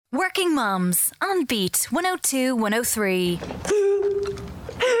Working Mums on Beat 102 103.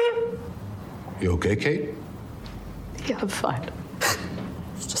 You okay, Kate? Yeah, I'm fine.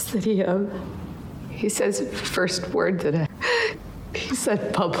 It's just that he says first word today. He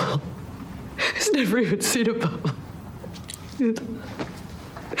said bubble. He's never even seen a bubble. And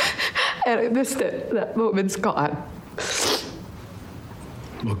I missed it. That moment's gone.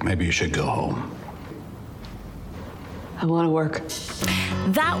 Look, maybe you should go home. I want to work.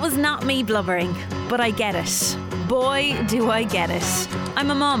 That was not me blubbering, but I get it. Boy, do I get it.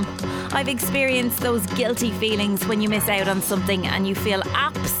 I'm a mum. I've experienced those guilty feelings when you miss out on something and you feel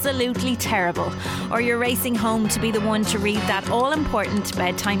absolutely terrible, or you're racing home to be the one to read that all-important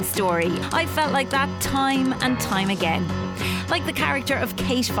bedtime story. I felt like that time and time again. Like the character of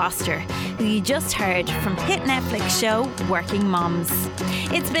Kate Foster, who you just heard from hit Netflix show Working Mums.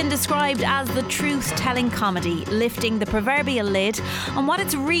 It's been described as the truth-telling comedy, lifting the proverbial lid on what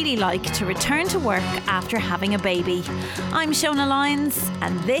it's really like to return to work after having a baby. I'm Shona Lyons,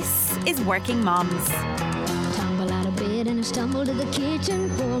 and this is Working Mums. Tumble out of bed and I stumble to the kitchen,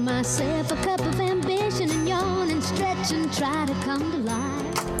 pour myself a cup of ambition and yawn and stretch and try to come to life.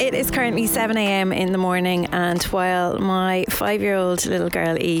 It is currently 7 a.m. in the morning, and while my 5-year-old little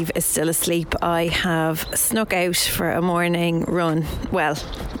girl Eve is still asleep, I have snuck out for a morning run. Well,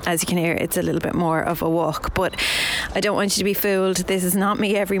 as you can hear, it's a little bit more of a walk, but I don't want you to be fooled. This is not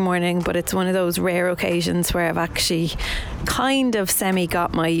me every morning, but it's one of those rare occasions where I've actually kind of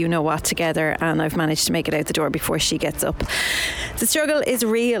got my you-know-what together, and I've managed to make it out the door before she gets up. The struggle is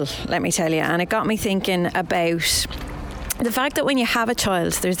real, let me tell you, and it got me thinking about the fact that when you have a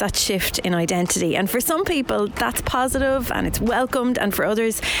child, there's that shift in identity. And for some people, that's positive and it's welcomed. And for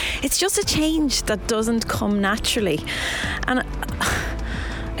others, it's just a change that doesn't come naturally. And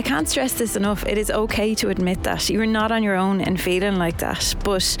I can't stress this enough. It is okay to admit that. You're not on your own in feeling like that.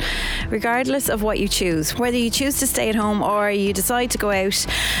 But regardless of what you choose, whether you choose to stay at home or you decide to go out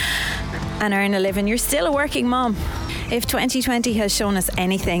and earn a living, you're still a working mom. If 2020 has shown us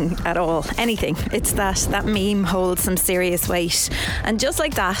anything at all, anything, it's that meme holds some serious weight. And just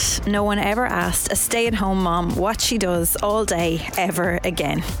like that, no one ever asked a stay-at-home mom what she does all day ever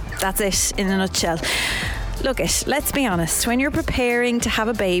again. That's it in a nutshell. Look, let's be honest. When you're preparing to have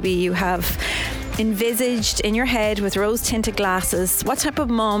a baby, you have envisaged in your head with rose-tinted glasses what type of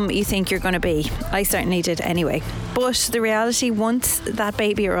mum you think you're going to be. I certainly did anyway. But the reality, once that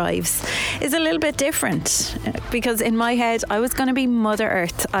baby arrives, is a little bit different. Because in my head, I was going to be Mother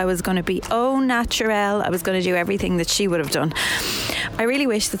Earth. I was going to be au naturel. I was going to do everything that she would have done. I really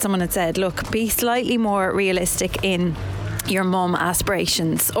wish that someone had said, look, be slightly more realistic in your mum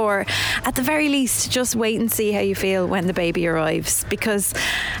aspirations, or at the very least just wait and see how you feel when the baby arrives, because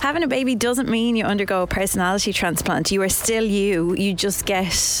having a baby doesn't mean you undergo a personality transplant. You are still you just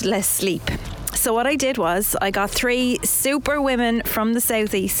get less sleep. So what I did was I got 3 super women from the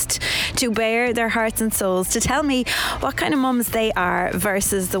southeast to bare their hearts and souls to tell me what kind of mums they are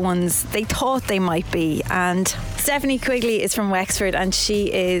versus the ones they thought they might be. And Stephanie Quigley is from Wexford, and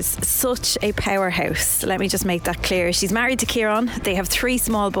she is such a powerhouse. Let me just make that clear. She's married to Kieran. They have 3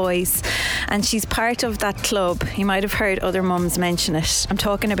 small boys, and she's part of that club. You might have heard other mums mention it. I'm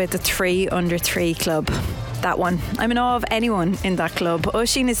talking about the 3 under 3 club. That one. I'm in awe of anyone in that club.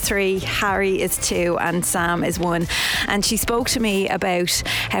 Oisín is 3, Harry is 2, and Sam is 1. And she spoke to me about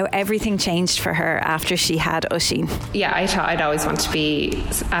how everything changed for her after she had Oisín. Yeah, I thought I'd always want to be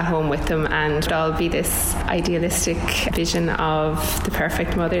at home with them, and it'll be this idealistic vision of the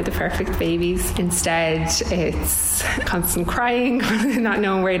perfect mother, the perfect babies. Instead, it's constant crying, not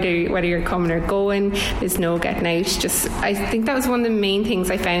knowing whether you're coming or going. There's no getting out. I think that was one of the main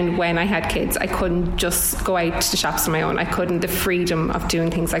things I found when I had kids. I couldn't just go out to the shops on my own. I couldn't. The freedom of doing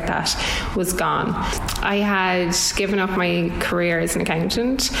things like that was gone. I had given up my career as an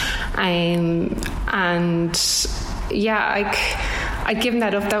accountant, and I'd given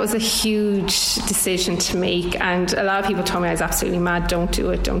that up. That was a huge decision to make, and a lot of people told me I was absolutely mad. Don't do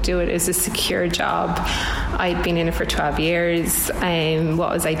it. It's a secure job. I'd been in it for 12 years. What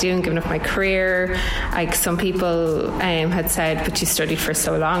was I doing, giving up my career? Like, some people had said, but you studied for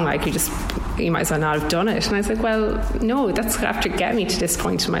so long, like you might as well not have done it. And I was like, well, no, that's after get me to this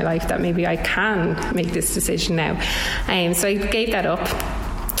point in my life that maybe I can make this decision now. So I gave that up,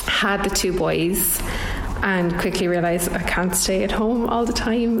 had the 2 boys, and quickly realised I can't stay at home all the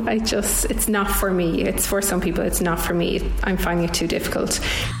time. It's not for me. It's for some people, it's not for me. I'm finding it too difficult.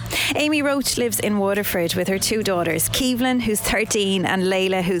 Amy Roach lives in Waterford with her 2 daughters, Keevelyn, who's 13, and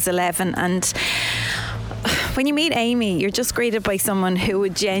Layla, who's 11. And when you meet Amy, you're just greeted by someone who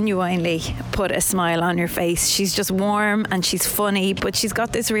would genuinely put a smile on your face. She's just warm and she's funny, but she's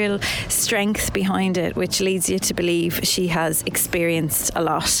got this real strength behind it, which leads you to believe she has experienced a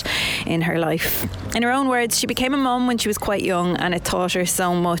lot in her life. In her own words, she became a mum when she was quite young, and it taught her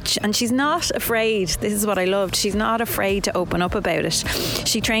so much. And she's not afraid. This is what I loved. She's not afraid to open up about it.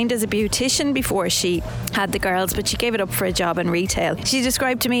 She trained as a beautician before she had the girls, but she gave it up for a job in retail. She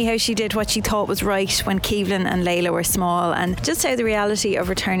described to me how she did what she thought was right when Keelan and Layla were small, and just how the reality of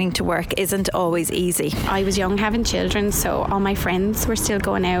returning to work isn't always easy. I was young having children, so all my friends were still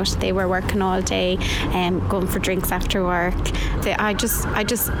going out. They were working all day and going for drinks after work.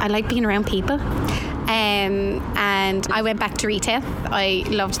 I like being around people. And I went back to retail. I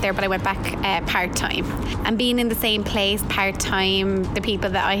loved it there, but I went back part-time. And being in the same place part-time, the people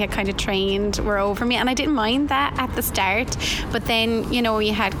that I had kind of trained were over me, and I didn't mind that at the start. But then, you know,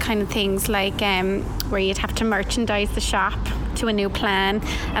 you had kind of things like where you'd have to merchandise the shop to a new plan,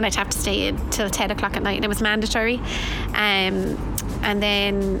 and I'd have to stay until 10 o'clock at night, and it was mandatory. And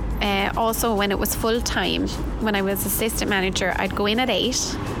then also when it was full-time, when I was assistant manager, I'd go in at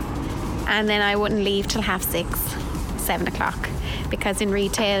 8, and then I wouldn't leave till 6:30, 7 o'clock, because in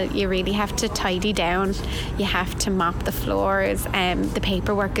retail you really have to tidy down, you have to mop the floors, the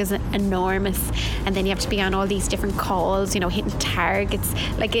paperwork is enormous, and then you have to be on all these different calls, you know, hitting targets.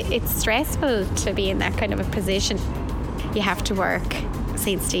 Like it's stressful to be in that kind of a position. You have to work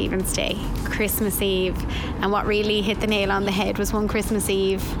St. Stephen's Day, Christmas Eve, and what really hit the nail on the head was one Christmas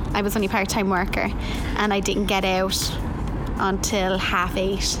Eve I was only a part-time worker, and I didn't get out until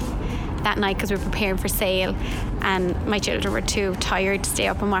 8:30 that night because we were preparing for sale, and my children were too tired to stay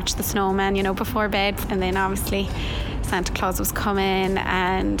up and watch the snowman, you know, before bed. And then obviously Santa Claus was coming,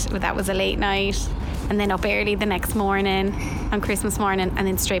 and that was a late night, and then up early the next morning on Christmas morning, and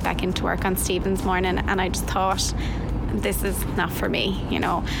then straight back into work on Stephen's morning. And I just thought, this is not for me, you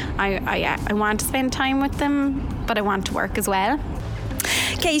know. I want to spend time with them, but I want to work as well.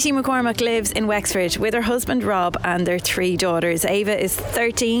 Katie McCormack lives in Wexford with her husband Rob and their 3 daughters. Ava is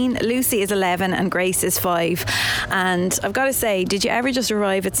 13, Lucy is 11 and Grace is 5. And I've got to say, did you ever just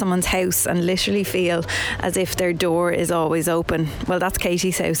arrive at someone's house and literally feel as if their door is always open? Well, that's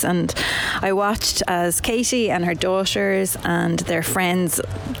Katie's house, and I watched as Katie and her daughters and their friends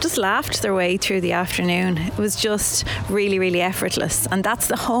just laughed their way through the afternoon. It was just really, really effortless, and that's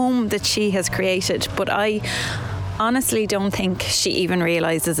the home that she has created. But I honestly don't think she even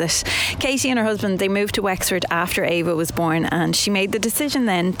realises it. Katie and her husband, they moved to Wexford after Ava was born, and she made the decision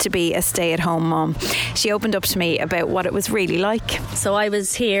then to be a stay-at-home mum. She opened up to me about what it was really like. So I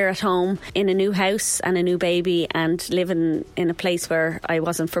was here at home in a new house and a new baby, and living in a place where I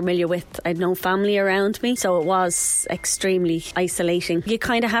wasn't familiar with. I had no family around me, so it was extremely isolating. You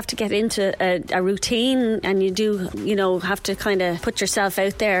kind of have to get into a routine, and you do, you know, have to kind of put yourself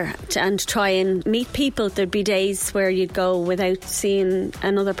out there and try and meet people. There'd be days where you'd go without seeing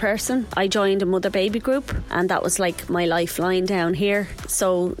another person. I joined a mother baby group, and that was like my lifeline down here.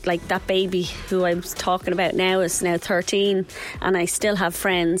 So like that baby who I was talking about now is now 13, and I still have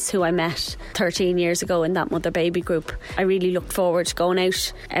friends who I met 13 years ago in that mother baby group. I really looked forward to going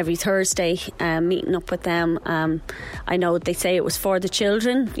out every Thursday, meeting up with them. I know they say it was for the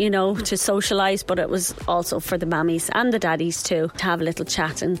children, you know, to socialise, but it was also for the mammies and the daddies too, to have a little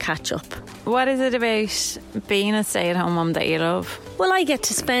chat and catch up. What is it about being a stay-at-home mum that you love? Well, I get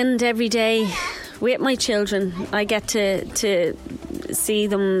to spend every day with my children. I get to see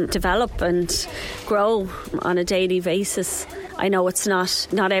them develop and grow on a daily basis. I know it's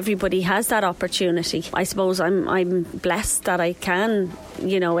not everybody has that opportunity. I suppose I'm blessed that I can,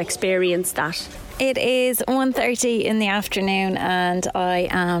 you know, experience that. It is 1:30 in the afternoon, and I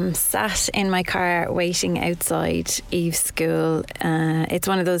am sat in my car waiting outside Eve's school. It's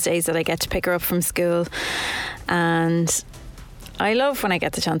one of those days that I get to pick her up from school, and I love when I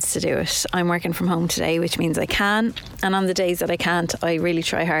get the chance to do it. I'm working from home today, which means I can, and on the days that I can't, I really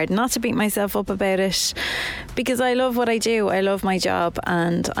try hard not to beat myself up about it, because I love what I do. I love my job,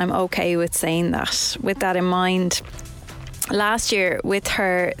 and I'm okay with saying that. With that in mind, last year, with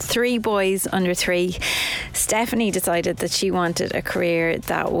her 3 boys under 3, Stephanie decided that she wanted a career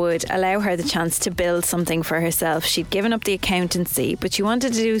that would allow her the chance to build something for herself. She'd given up the accountancy, but she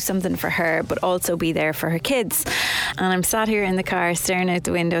wanted to do something for her, but also be there for her kids. And I'm sat here in the car staring out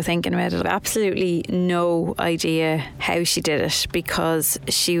the window thinking about it. Absolutely no idea how she did it, because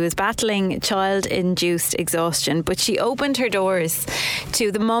she was battling child-induced exhaustion, but she opened her doors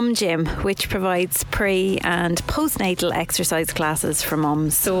to the Mum Gym, which provides pre- and postnatal exercise classes for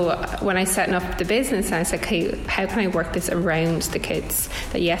mums. So when I set up the business, I was like, hey, how can I work this around the kids?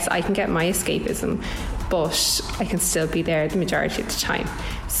 That yes, I can get my escapism, but I can still be there the majority of the time.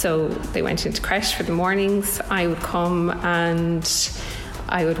 So they went into creche for the mornings. I would come and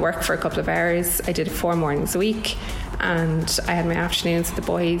I would work for a couple of hours. I did 4 mornings a week, and I had my afternoons with the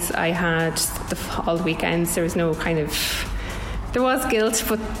boys. I had all the weekends. There was no there was guilt,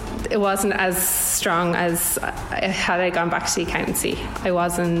 but it wasn't as strong as had I gone back to the accountancy. I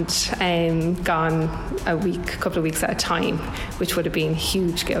wasn't gone a couple of weeks at a time, which would have been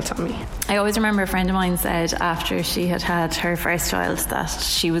huge guilt on me. I always remember a friend of mine said after she had her first child that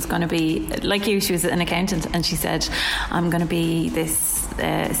she was going to be, like you, she was an accountant, and she said, I'm going to be this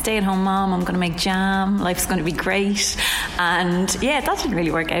stay-at-home mom, I'm going to make jam, life's going to be great. And yeah, that didn't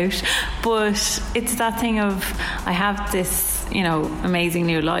really work out, but it's that thing of, I have this amazing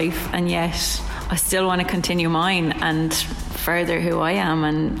new life, and yet I still want to continue mine and further who I am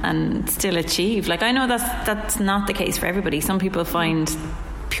and still achieve. Like, I know that's not the case for everybody. Some people find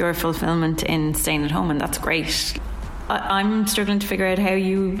pure fulfillment in staying at home, and that's great. I'm struggling to figure out how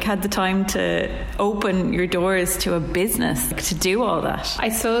you had the time to open your doors to a business, to do all that. I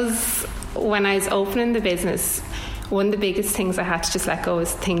suppose when I was opening the business, one of the biggest things I had to just let go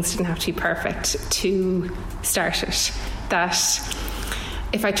is things didn't have to be perfect to start it. That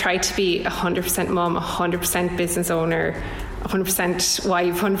if I tried to be 100% mum, 100% business owner, 100%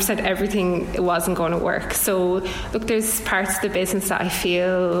 wife, 100% everything, it wasn't going to work. So look, there's parts of the business that I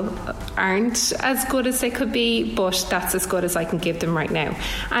feel aren't as good as they could be, but that's as good as I can give them right now.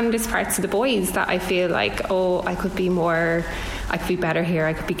 And there's parts of the boys that I feel like, I could be better here,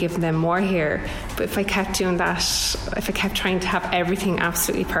 I could be giving them more here. But if I kept doing that, if I kept trying to have everything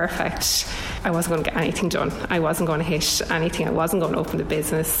absolutely perfect, I wasn't going to get anything done. I wasn't going to hit anything. I wasn't going to open the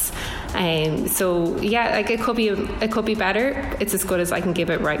business. So yeah, like it could be better. It's as good as I can give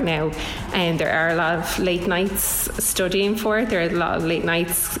it right now. And there are a lot of late nights studying for it. There are a lot of late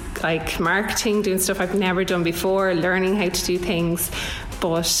nights like marketing, doing stuff I've never done before, learning how to do things.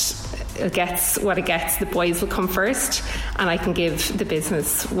 But it gets what it gets. The boys will come first, and I can give the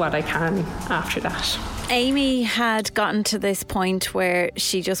business what I can after that. Amy had gotten to this point where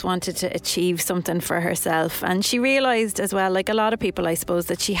she just wanted to achieve something for herself, and she realised as well, like a lot of people I suppose,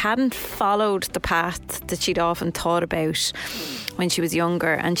 that she hadn't followed the path that she'd often thought about when she was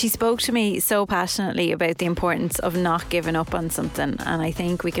younger. And she spoke to me so passionately about the importance of not giving up on something, and I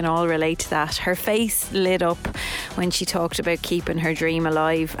think we can all relate to that. Her face lit up when she talked about keeping her dream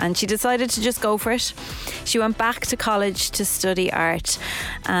alive, and she decided to just go for it. She went back to college to study art,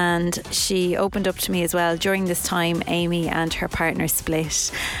 and she opened up to me as well. During this time, Amy and her partner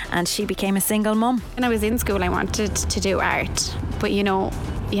split, and she became a single mum. When I was in school, I wanted to do art, but you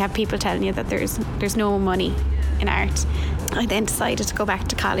have people telling you that there's no money in art. I then decided to go back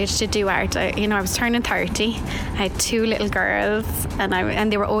to college to do art. I was turning 30. I had 2 little girls,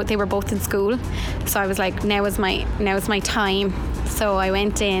 and they were both in school. So I was like, now is my time. So I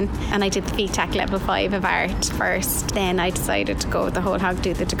went in and I did the VTech level 5 of art first. Then I decided to go the whole hog,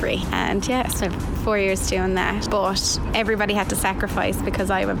 do the degree. And yeah, so 4 years doing that. But everybody had to sacrifice because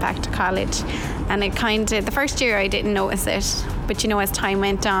I went back to college. And the first year I didn't notice it. But as time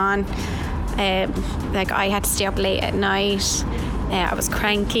went on, like I had to stay up late at night. I was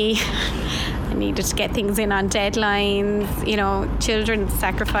cranky. I needed to get things in on deadlines. Children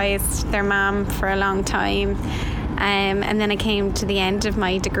sacrificed their mum for a long time. And then I came to the end of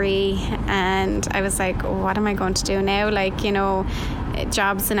my degree and I was like, what am I going to do now?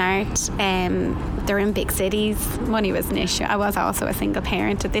 Jobs in art, they're in big cities. Money was an issue. I was also a single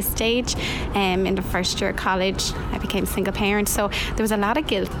parent at this stage. In the first year of college, I became a single parent. So there was a lot of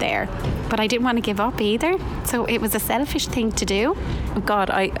guilt there. But I didn't want to give up either. So it was a selfish thing to do.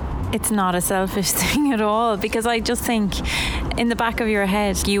 God, it's not a selfish thing at all, because I just think in the back of your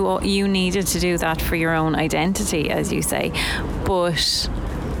head you needed to do that for your own identity, as you say. But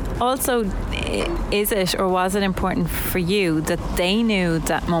also, is it or was it important for you that they knew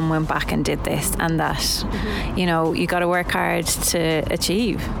that mum went back and did this, and that you got to work hard to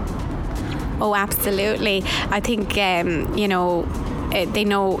achieve? Oh, absolutely. I think they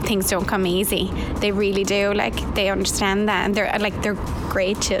know things don't come easy. They really do. They understand that, and they're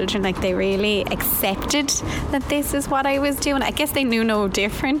great children. They really accepted that this is what I was doing. I guess they knew no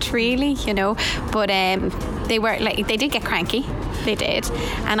different, really, But they were they did get cranky. They did.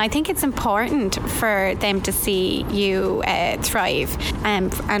 And I think it's important for them to see you thrive.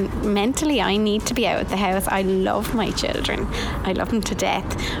 And mentally, I need to be out of the house. I love my children. I love them to death.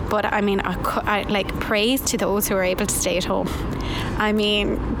 But I praise to those who are able to stay at home. To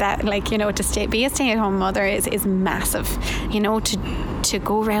be a stay-at-home mother is massive. To to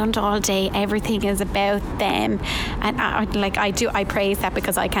go around all day, everything is about them, and I praise that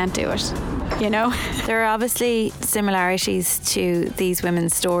because I can't do it. You know, there are obviously similarities to these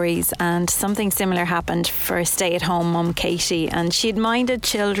women's stories, and something similar happened for stay-at-home mum Katie, and she'd minded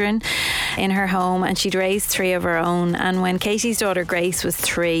children in her home and she'd raised 3 of her own. And when Katie's daughter Grace was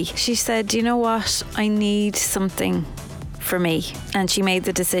 3, she said, you know what, I need something for me, and she made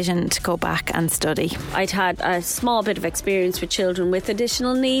the decision to go back and study. I'd had a small bit of experience with children with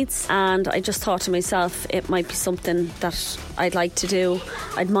additional needs, and I just thought to myself it might be something that I'd like to do.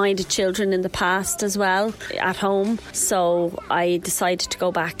 I'd minded children in the past as well at home, so I decided to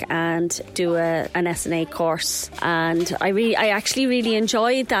go back and do an SNA course, and I actually really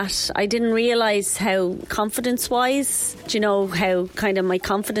enjoyed that. I didn't realise how confidence wise, how kind of my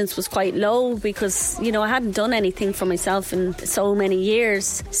confidence was quite low, because I hadn't done anything for myself in so many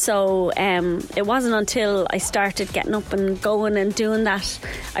years. So it wasn't until I started getting up and going and doing that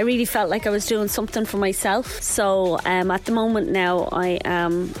I really felt like I was doing something for myself. So at the moment now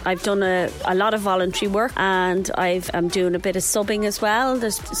I've done a lot of voluntary work, and I'm doing a bit of subbing as well.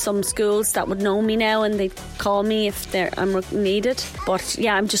 There's some schools that would know me now and they call me if I'm needed. But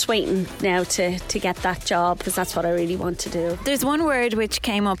yeah, I'm just waiting now to get that job, because that's what I really want to do. There's one word which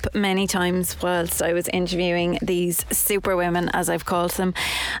came up many times whilst I was interviewing these super women, as I've called them,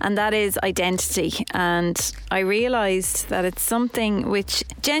 and that is identity. And I realised that it's something which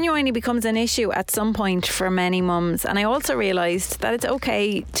genuinely becomes an issue at some point for many mums. And I also realised that it's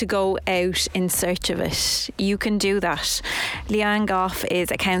okay to go out in search of it. You can do that. Leanne Goff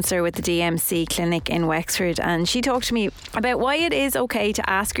is a counsellor with the DMC clinic in Wexford, and she talked to me about why it is okay to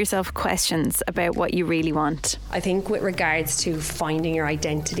ask yourself questions about what you really want. I think with regards to finding your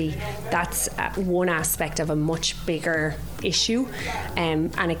identity, that's one aspect of a much bigger issue,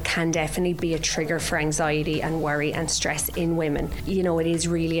 and it can definitely be a trigger for anxiety and worry and stress in women. It is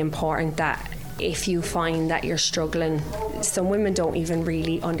really important that if you find that you're struggling, some women don't even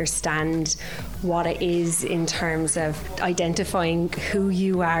really understand what it is in terms of identifying who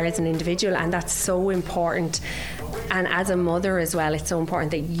you are as an individual, and that's so important. And as a mother as well, it's so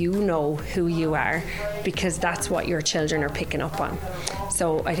important that you know who you are, because that's what your children are picking up on.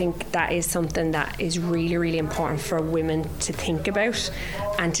 So I think that is something that is really, really important for women to think about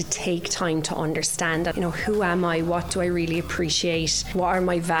and to take time to understand that, who am I? What do I really appreciate? What are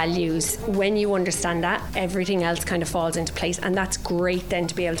my values? When you understand that, everything else kind of falls into place, and that's great then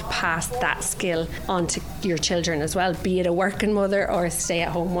to be able to pass that skill on to your children as well, be it a working mother or a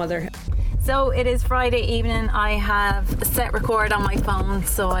stay-at-home mother. So it is Friday evening. I have set record on my phone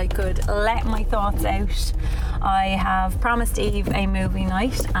so I could let my thoughts out. I have promised Eve a movie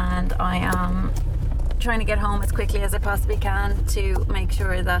night, and I am trying to get home as quickly as I possibly can to make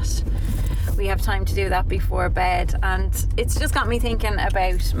sure that we have time to do that before bed. And it's just got me thinking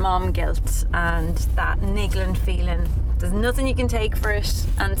about mom guilt and that niggling feeling. There's nothing you can take for it,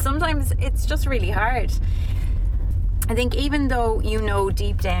 and sometimes it's just really hard. I think even though you know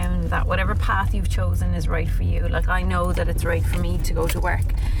deep down that whatever path you've chosen is right for you, like I know that it's right for me to go to work,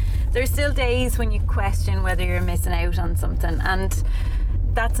 there's still days when you question whether you're missing out on something, and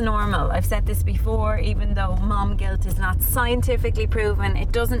that's normal. I've said this before, even though mom guilt is not scientifically proven,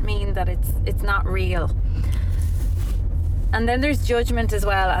 it doesn't mean that it's not real. And then there's judgment as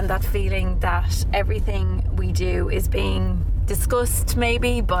well, and that feeling that everything we do is being discussed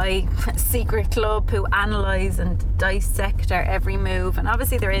maybe by a secret club who analyse and dissect our every move. And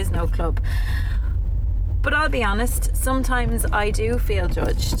obviously there is no club, but I'll be honest, sometimes I do feel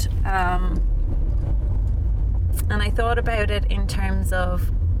judged, and I thought about it in terms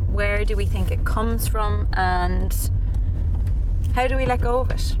of where do we think it comes from and how do we let go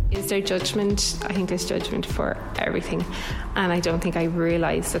of it? Is there judgment? I think there's judgment for everything, and I don't think I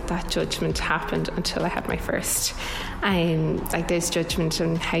realised that judgment happened until I had my first. Like there's judgment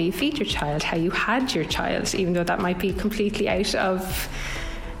on how you feed your child, how you had your child, even though that might be completely out of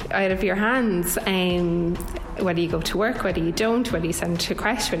your hands. Whether you go to work, whether you don't, whether you send to a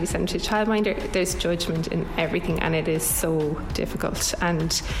creche, whether you send to a childminder, there's judgment in everything, and it is so difficult,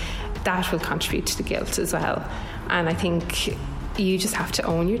 and that will contribute to the guilt as well. And I think you just have to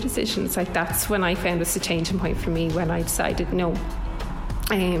own your decisions. Like that's when I found this a changing point for me, when I decided no.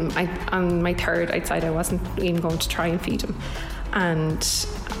 On my third, I decided I wasn't even going to try and feed him. And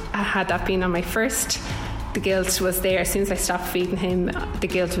had that been on my first, the guilt was there. As soon as I stopped feeding him, the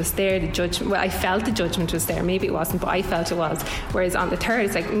guilt was there, the judgment. Well, I felt the judgment was there. Maybe it wasn't, but I felt it was. Whereas on the third,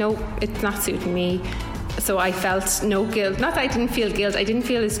 it's like, no, it's not suiting me. So I felt no guilt. Not that I didn't feel guilt. I didn't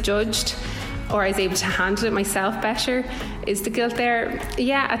feel as judged, or I was able to handle it myself better. Is the guilt there?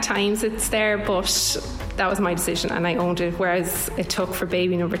 Yeah, at times it's there, but that was my decision and I owned it, whereas it took for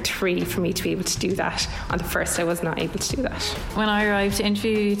baby number 3 for me to be able to do that. On the first I was not able to do that. When I arrived to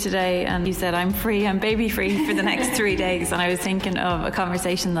interview you today and you said I'm baby free for the next 3 days, and I was thinking of a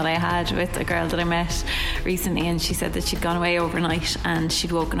conversation that I had with a girl that I met recently, and she said that she'd gone away overnight and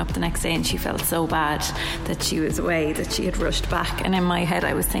she'd woken up the next day and she felt so bad that she was away that she had rushed back. And in my head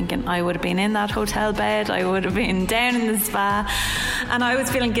I was thinking I would have been in that hotel bed, I would have been down in the spa, and I was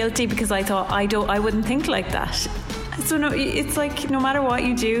feeling guilty because I thought I wouldn't think like that. So no, it's like no matter what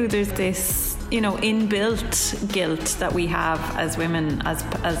you do, there's this, you know, inbuilt guilt that we have as women,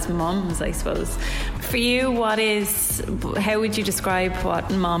 as mums, I suppose. For you, how would you describe what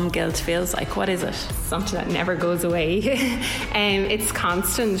mom guilt feels like? What is it? Something that never goes away. It's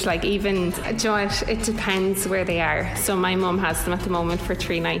constant. Like, even, do you know what, it depends where they are. So my mum has them at the moment for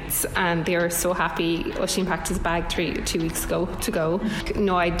 3 nights, and they are so happy. Oisín packed his bag 2 weeks ago to go.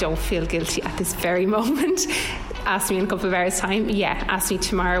 No, I don't feel guilty at this very moment. Ask me in a couple of hours' time. Yeah, ask me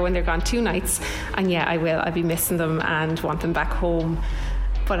tomorrow when they're gone 2 nights, and yeah, I will. I'll be missing them and want them back home.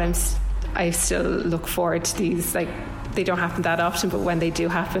 But I still look forward to these. Like, they don't happen that often, but when they do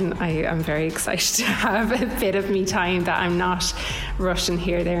happen, I am very excited to have a bit of me time, that I'm not rushing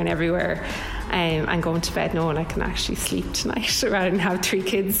here, there and everywhere, and going to bed knowing I can actually sleep tonight rather than have 3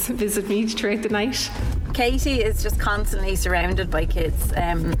 kids visit me throughout the night. Katie is just constantly surrounded by kids,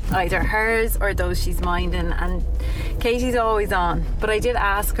 either hers or those she's minding, and Katie's always on. But I did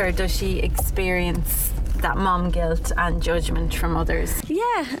ask her, does she experience that mom guilt and judgment from others?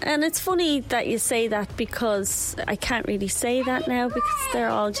 Yeah, and it's funny that you say that, because I can't really say that now because they're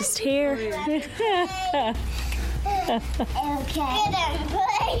all just here.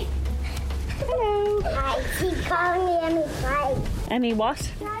 Okay. Hello. Hi, she called me Emmy Fight. Emmy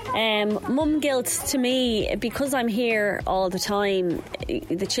what? Mum guilt to me, because I'm here all the time,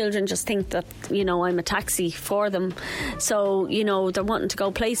 the children just think that, you know, I'm a taxi for them. So, you know, they're wanting to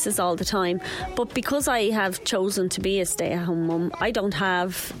go places all the time. But because I have chosen to be a stay-at-home mum, I don't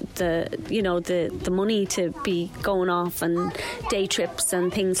have the money to be going off and day trips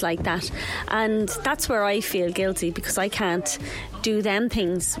and things like that. And that's where I feel guilty, because I can't do them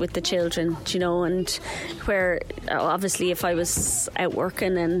things with the children, you know, and where obviously if I was out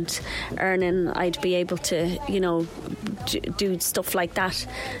working and earning, I'd be able to, you know, do stuff like that.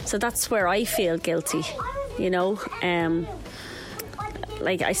 So that's where I feel guilty, you know.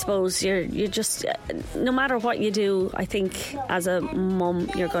 Like, I suppose you're just, no matter what you do, I think as a mum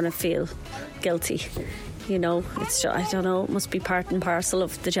you're going to feel guilty. You know, it's just, I don't know, it must be part and parcel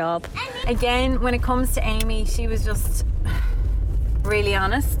of the job. Again, when it comes to Amy, she was just really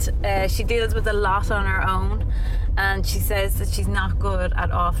honest. She deals with a lot on her own, and she says that she's not good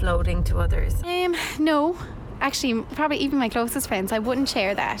at offloading to others. No. Actually, probably even my closest friends, I wouldn't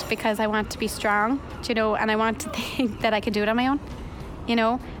share that, because I want to be strong, you know, and I want to think that I can do it on my own, you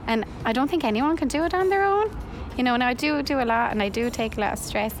know, and I don't think anyone can do it on their own, you know. Now I do a lot, and I do take a lot of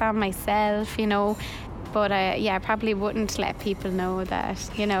stress on myself, you know, but I probably wouldn't let people know that,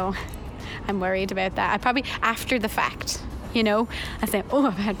 you know, I'm worried about that. I probably, after the fact, you know, I say, oh,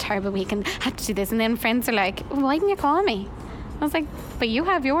 I've had a terrible week and had to do this, and then friends are like, well, why didn't you call me? I was like, but you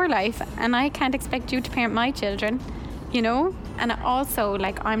have your life and I can't expect you to parent my children, you know. And also,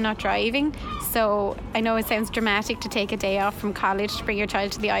 like, I'm not driving, so I know it sounds dramatic to take a day off from college to bring your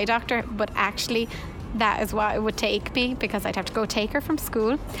child to the eye doctor, but actually that is what it would take me, because I'd have to go take her from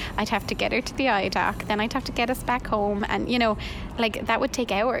school, I'd have to get her to the eye doc, then I'd have to get us back home, and, you know, like, that would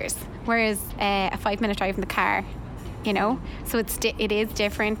take hours, whereas a 5-minute drive in the car, you know. So it is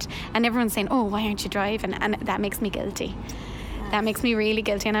different, and everyone's saying, oh, why aren't you driving? And that makes me guilty. That makes me really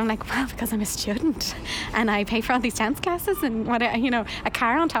guilty, and I'm like, well, because I'm a student and I pay for all these dance classes, and what, you know, a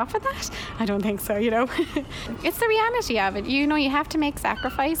car on top of that? I don't think so, you know. It's the reality of it, you know. You have to make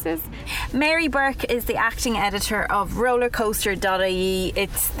sacrifices. Mary Burke is the acting editor of rollercoaster.ie.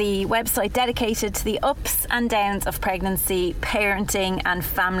 It's the website dedicated to the ups and downs of pregnancy, parenting and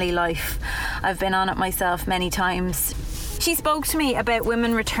family life. I've been on it myself many times. She spoke to me about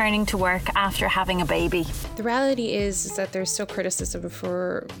women returning to work after having a baby. The reality is that there's still criticism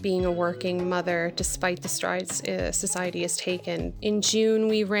for being a working mother despite the strides society has taken. In June,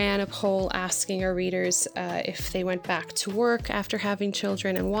 we ran a poll asking our readers if they went back to work after having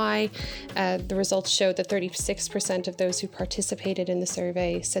children and why. The results showed that 36% of those who participated in the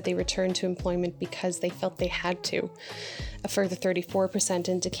survey said they returned to employment because they felt they had to. A further 34%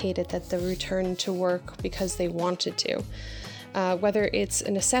 indicated that they returned to work because they wanted to. Whether it's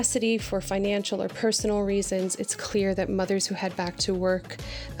a necessity for financial or personal reasons, it's clear that mothers who head back to work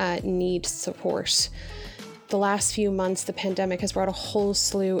need support. the last few months, the pandemic has brought a whole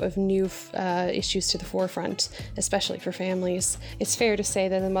slew of new issues to the forefront, especially for families. It's fair to say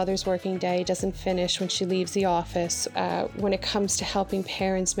that the mother's working day doesn't finish when she leaves the office. When it comes to helping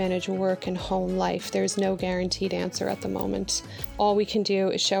parents manage work and home life, there's no guaranteed answer at the moment. All we can do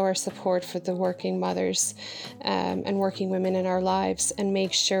is show our support for the working mothers and working women in our lives and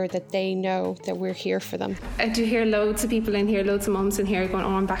make sure that they know that we're here for them. I do hear loads of people in here, loads of mums in here going,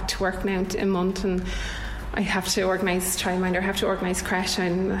 oh, I'm back to work now in a month and I have to organise childminder, I have to organise creche,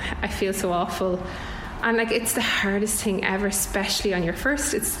 and I feel so awful. And like, it's the hardest thing ever, especially on your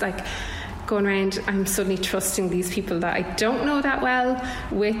first. It's like going around, I'm suddenly trusting these people that I don't know that well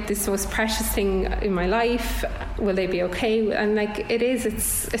with this most precious thing in my life. Will they be okay? And like,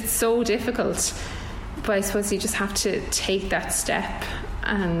 it's so difficult. But I suppose you just have to take that step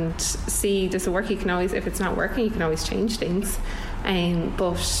and see, does it work? You can always, if it's not working, you can always change things.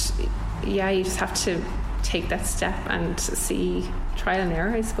 But yeah, you just have to take that step and see, trial and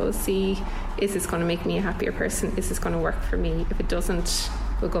error, I suppose. See, is this going to make me a happier person? Is this going to work for me? If it doesn't,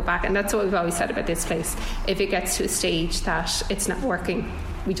 we'll go back. And that's what we've always said about this place. If it gets to a stage that it's not working,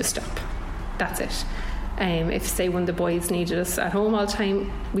 we just stop. That's it. If, say, one of the boys needed us at home all the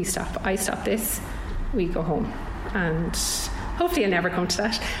time, we stop. I stop this, we go home. And hopefully it'll never come to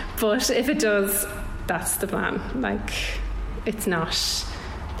that. But if it does, that's the plan. Like, it's not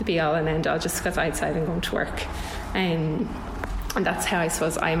the be all and end all just because I decide I'm going to work. And that's how I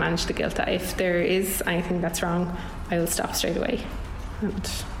suppose I manage the guilt. That if there is anything that's wrong, I will stop straight away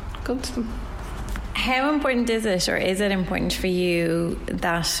and go to them. How important is it, or is it important for you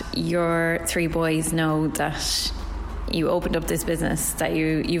that your 3 boys know that you opened up this business, that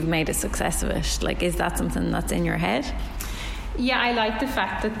you've made a success of it? Like, is that something that's in your head? Yeah, I like the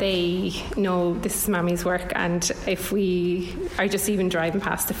fact that they know this is Mammy's work, and if we are just even driving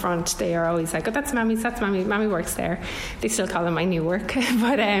past the front, they are always like, oh, that's Mammy's, that's Mammy works there. They still call it my new work.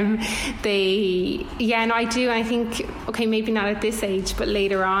 But I do. I think, okay, maybe not at this age, but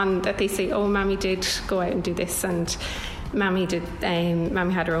later on, that they say, oh, Mammy did go out and do this, and Mammy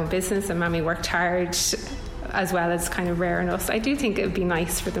had her own business, and Mammy worked hard, as well as kind of rearing us. I do think it would be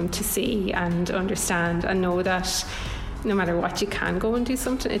nice for them to see and understand and know that no matter what, you can go and do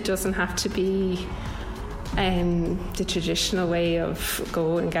something. It doesn't have to be the traditional way of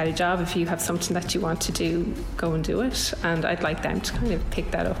go and get a job. If you have something that you want to do, go and do it. And I'd like them to kind of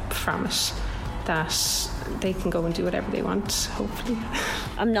pick that up from it, that they can go and do whatever they want, hopefully.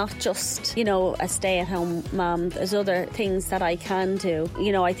 I'm not just, a stay-at-home mum. There's other things that I can do.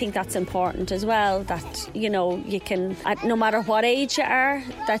 I think that's important as well, that, you can, no matter what age you are,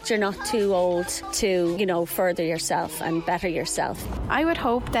 that you're not too old to, further yourself and better yourself. I would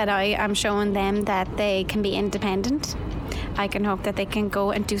hope that I am showing them that they can be independent. I can hope that they can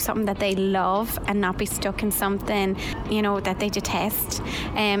go and do something that they love and not be stuck in something, that they detest.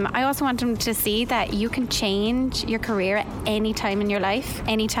 I also want them to see that you can change your career at any time in your life,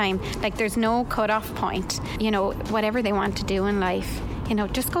 anytime. Like, there's no cut-off point. Whatever they want to do in life,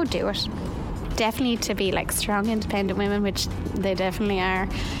 just go do it. Definitely to be like strong, independent women, which they definitely are.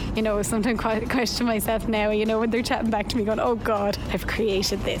 Sometimes question myself now, when they're chatting back to me going, oh God, I've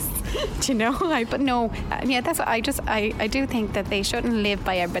created this. But no, that's what I do think that they shouldn't live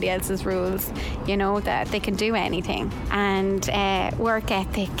by everybody else's rules, that they can do anything. And work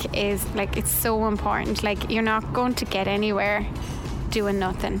ethic is it's so important. Like, you're not going to get anywhere doing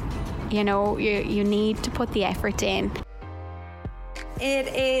nothing. You need to put the effort in.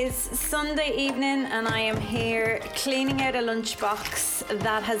 It is Sunday evening and I am here cleaning out a lunchbox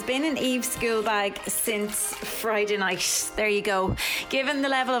that has been in Eve's school bag since Friday night. There you go. Given the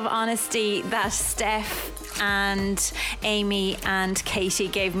level of honesty that Steph and Amy and Katie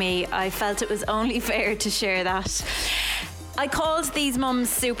gave me, I felt it was only fair to share that. I called these mums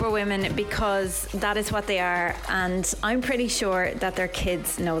superwomen because that is what they are, and I'm pretty sure that their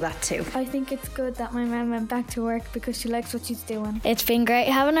kids know that too. I think it's good that my mum went back to work because she likes what she's doing. It's been great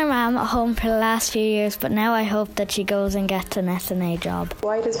having her mum at home for the last few years, but now I hope that she goes and gets an SNA job.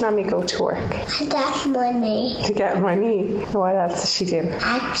 Why does Mammy go to work? To get money. To get money? What else does she do?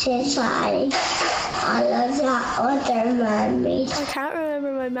 Exercise. All of that other Mammy. I can't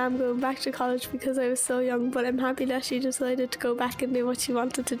remember my mum going back to college because I was so young, but I'm happy that she decided to go back and do what she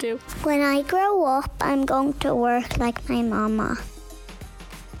wanted to do. When I grow up, I'm going to work like my mama.